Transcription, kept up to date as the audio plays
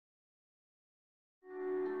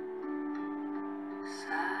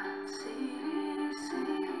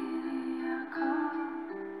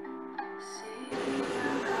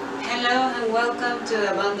Hello and welcome to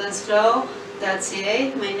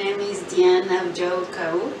Abundanceflow.ca. My name is Dhyan Navjot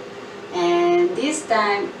Kaur, and this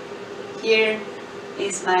time here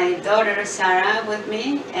is my daughter Sarah with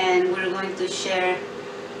me, and we're going to share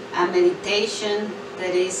a meditation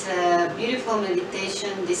that is a beautiful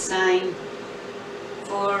meditation designed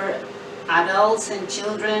for adults and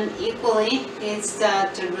children equally. It's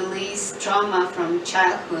to release trauma from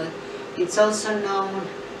childhood. It's also known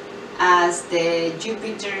as the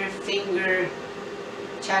Jupiter finger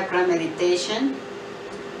chakra meditation.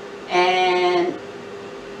 And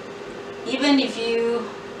even if you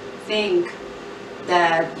think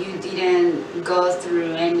that you didn't go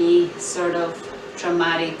through any sort of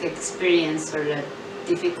traumatic experience or a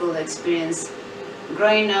difficult experience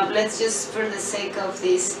growing up, let's just, for the sake of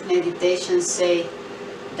this meditation, say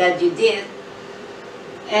that you did,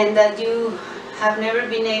 and that you have never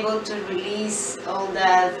been able to release all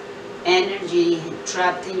that energy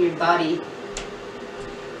trapped in your body.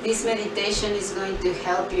 This meditation is going to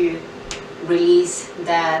help you release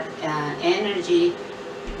that energy,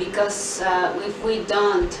 because if we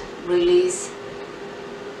don't release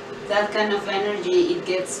that kind of energy, it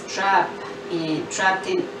gets trapped in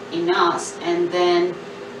us, and then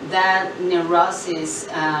that neurosis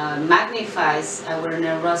magnifies, our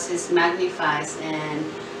neurosis magnifies, and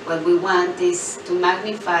what we want is to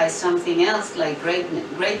magnify something else, like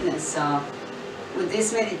greatness. So with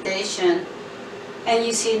this meditation, and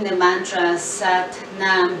using the mantra Sat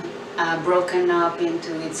Nam, broken up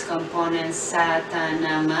into its components, Sat and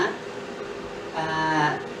Nama,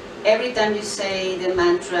 every time you say the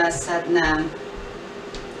mantra Sat Nam,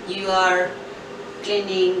 you are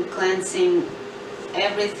cleaning, cleansing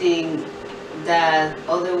everything that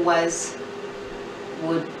otherwise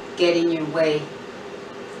would get in your way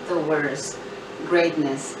towards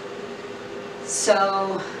greatness.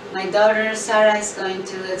 So my daughter Sarah is going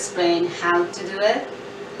to explain how to do it,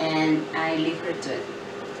 and I leave her to it.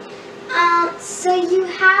 So you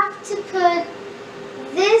have to put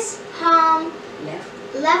this palm,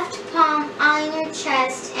 left palm on your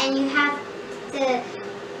chest, and you have the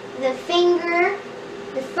finger,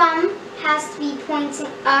 the thumb has to be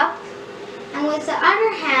pointing up, and with the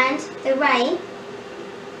other hand, the right,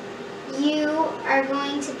 you are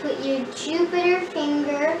going to put your Jupiter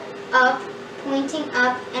finger up, pointing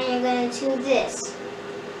up, and you're going to do this.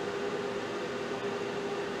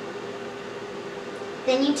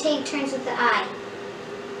 Then you take turns with the eye.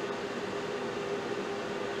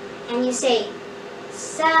 And you say,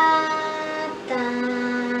 Satanama,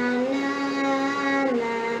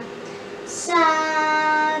 Satanama.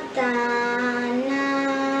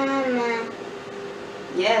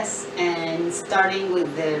 Yes, and starting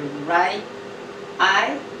with the right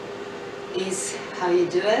eye is how you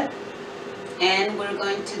do it. And we're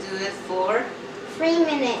going to do it for 3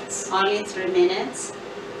 minutes. Only 3 minutes.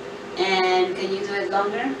 And can you do it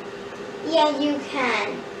longer? Yeah, you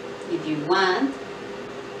can. If you want.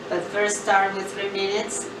 But first start with 3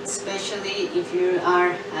 minutes, especially if you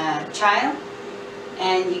are a child.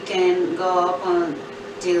 And you can go up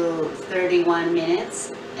until 31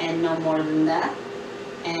 minutes and no more than that.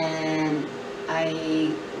 And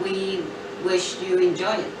we wish you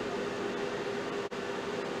enjoy it.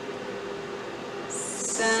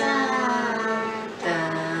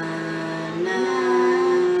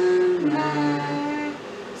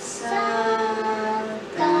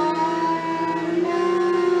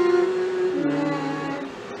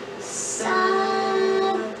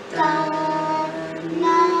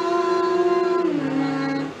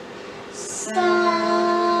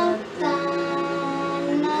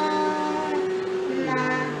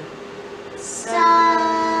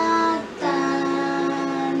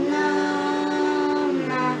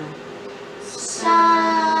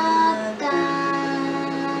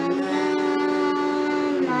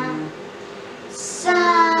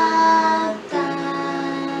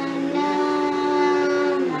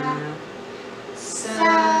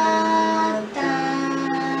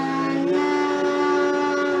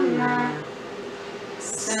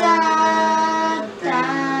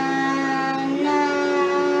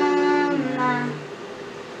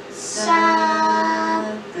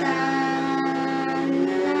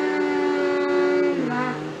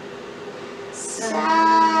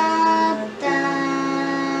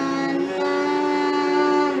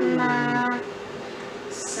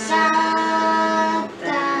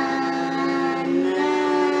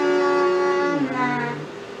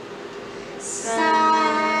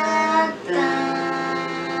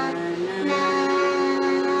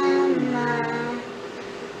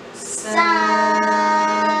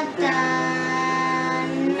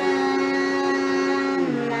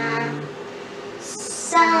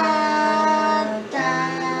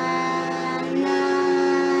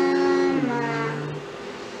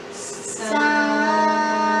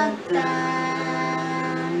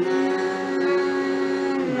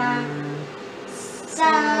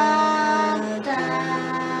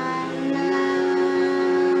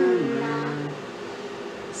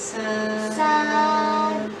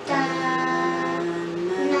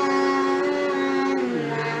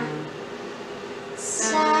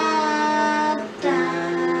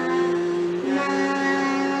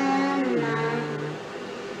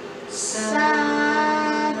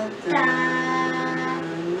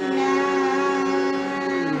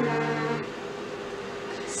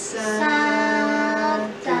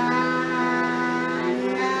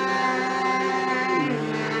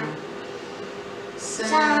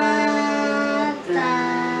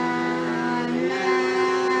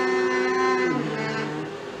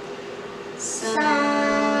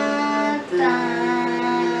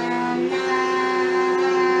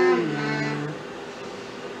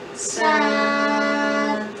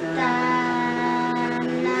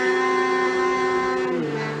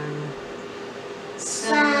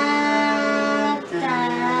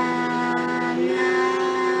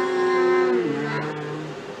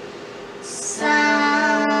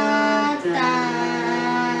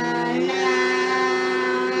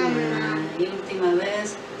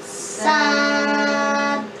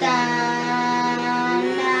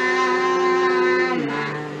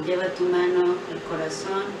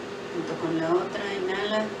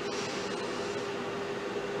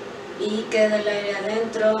 Y queda el aire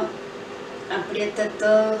adentro, aprieta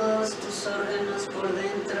todos tus órganos por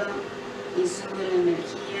dentro y sube la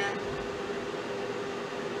energía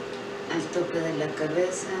al tope de la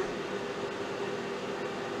cabeza.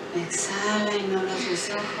 Exhala y no abras los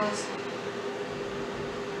ojos.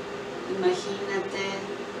 Imagínate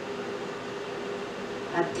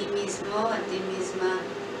a ti mismo, a ti misma,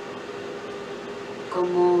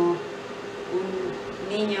 como un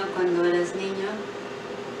niño cuando eras niño.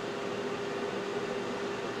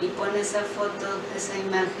 Y pon esa foto, esa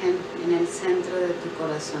imagen en el centro de tu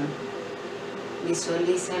corazón.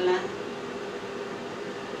 Visualízala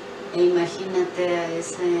e imagínate a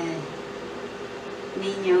ese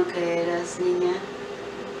niño que eras niña.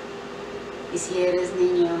 Y si eres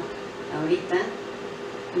niño ahorita,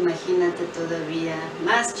 imagínate todavía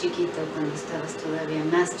más chiquito, cuando estabas todavía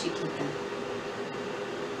más chiquita.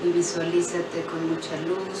 Y visualízate con mucha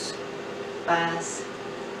luz, paz.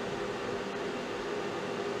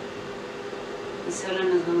 Y solo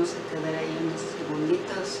nos vamos a quedar ahí unos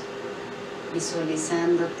segunditos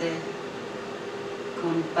visualizándote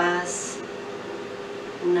con paz,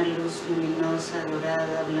 una luz luminosa,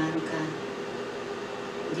 dorada, blanca,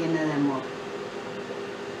 llena de amor.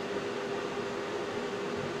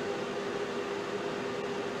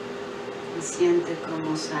 Y siente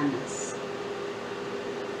cómo sanas.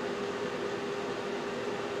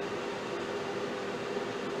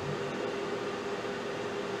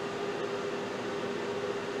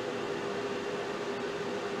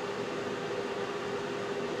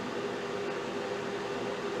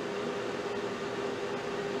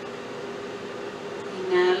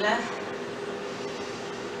 Inhala,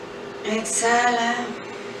 exhala,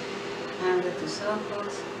 abre tus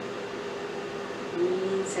ojos y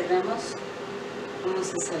cerramos. Vamos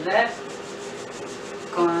a cerrar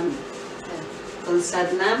con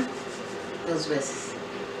Satnam 2 veces.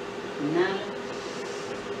 Inhala,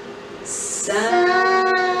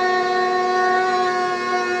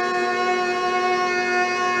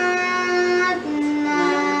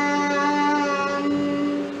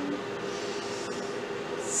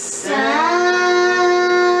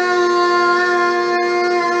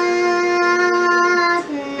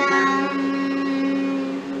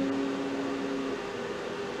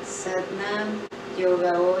 Satnam,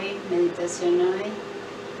 yoga hoy, meditación hoy,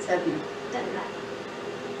 Satnam.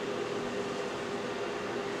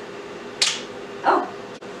 Oh,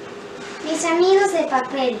 mis amigos de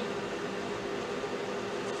papel.